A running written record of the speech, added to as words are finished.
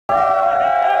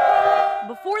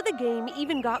Before the game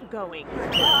even got going,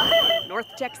 North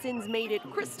Texans made it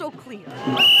crystal clear.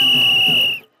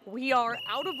 We are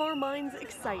out of our minds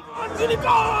excited.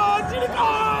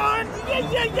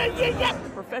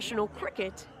 Professional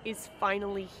cricket is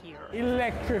finally here.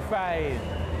 Electrifying.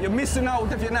 You're missing out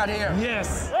if you're not here.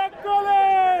 Yes.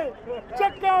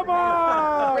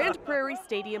 Grand Prairie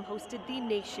Stadium hosted the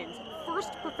nation's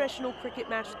first professional cricket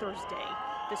match Thursday.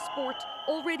 The sport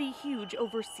already huge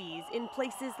overseas in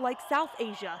places like South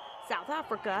Asia, South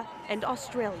Africa, and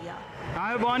Australia.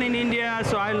 I was born in India,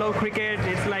 so I love cricket.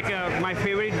 It's like my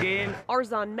favorite game.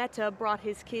 Arzan Mehta brought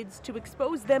his kids to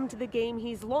expose them to the game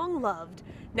he's long loved,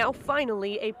 now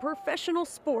finally a professional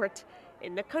sport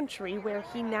in the country where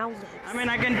he now lives. I mean,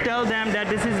 I can tell them that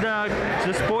this is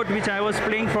the sport which I was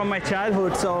playing from my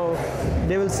childhood, so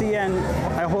they will see and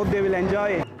I hope they will enjoy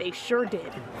it. They sure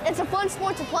did. It's a fun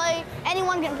sport to play.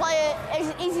 Anyone can play it.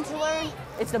 It's easy to learn.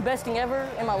 It's the best thing ever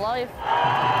in my life.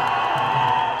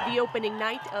 The opening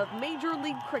night of Major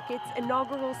League Cricket's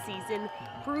inaugural season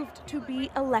proved to be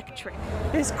electric.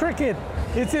 It's cricket.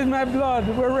 It's in my blood.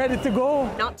 We're ready to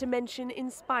go. Not to mention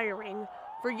inspiring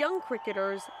for young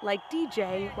cricketers like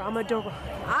DJ Ramadoran.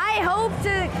 I hope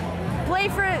to play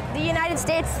for the United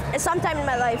States sometime in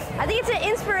my life. I think it's an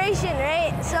inspiration,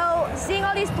 right? So seeing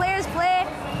all these players play,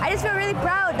 I just feel really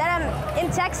proud that I'm in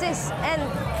Texas and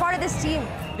part of this team.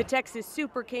 The Texas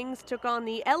Super Kings took on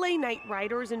the LA Knight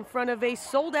Riders in front of a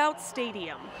sold-out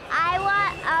stadium. I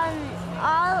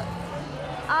want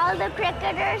all the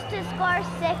cricketers to score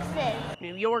sixes.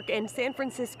 New York and San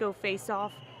Francisco face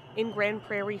off in Grand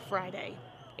Prairie Friday.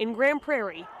 In Grand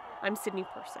Prairie, I'm Sydney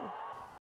Person.